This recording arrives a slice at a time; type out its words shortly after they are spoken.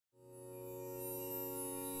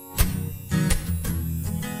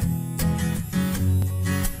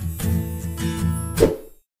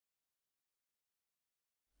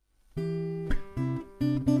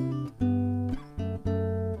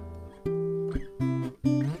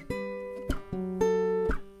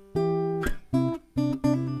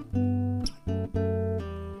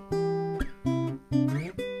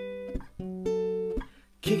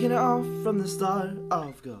it off from the start.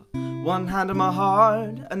 I've got one hand on my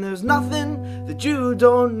heart, and there's nothing that you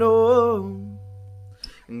don't know.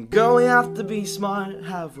 And girl, we have to be smart.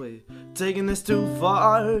 Have we taken this too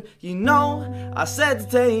far? You know, I said to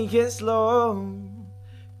take it slow,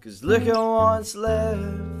 'cause look at what's left.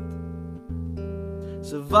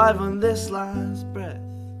 Survive on this last breath.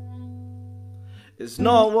 It's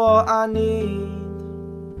not what I need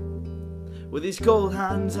with these cold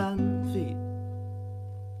hands and feet.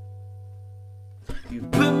 You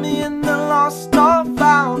put me in the lost, not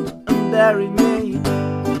found, and buried me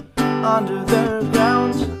under the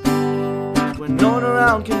ground, when no one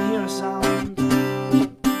around can hear a sound.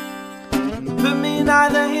 And put me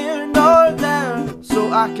neither here nor there,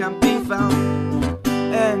 so I can't be found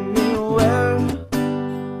anywhere.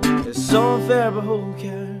 It's so unfair, but who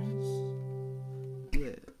cares?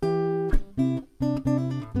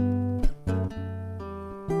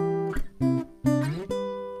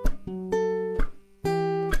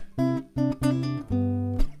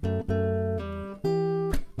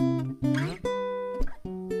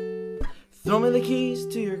 Throw me the keys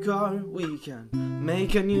to your car, we can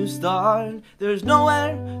make a new start. There's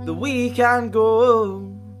nowhere that we can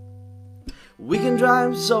go. We can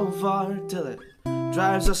drive so far till it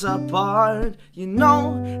drives us apart. You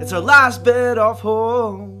know, it's our last bit of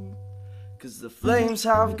hope, 'cause the flames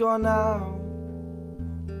have gone out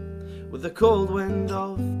with the cold wind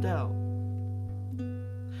of doubt,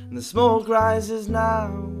 and the smoke rises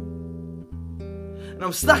now, and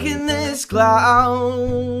I'm stuck in this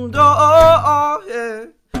cloud. Oh, yeah.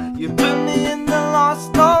 You put me in the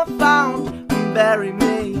lost, not found, and bury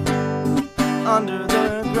me under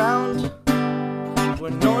the ground,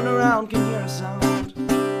 where no one around can hear a sound.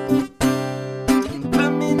 And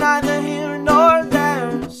put me neither here nor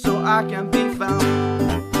there, so I can't be found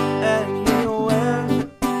anywhere.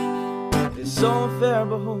 It's so unfair,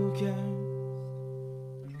 but who cares?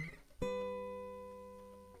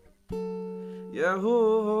 Yeah,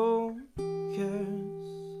 who cares?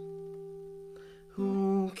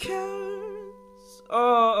 Who cares?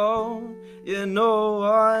 Oh, yeah, no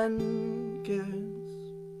one cares.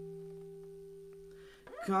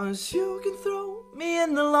 'Cause you can throw me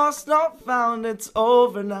in the lost, not found. It's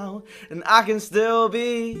over now, and I can still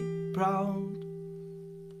be proud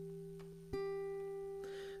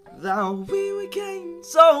that we came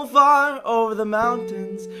so far over the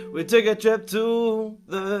mountains. We took a trip to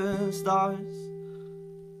the stars.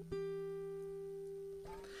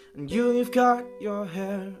 And you've cut your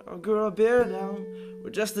hair or grew a beard out.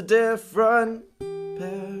 We're just a different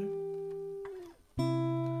pair.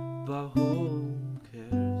 But who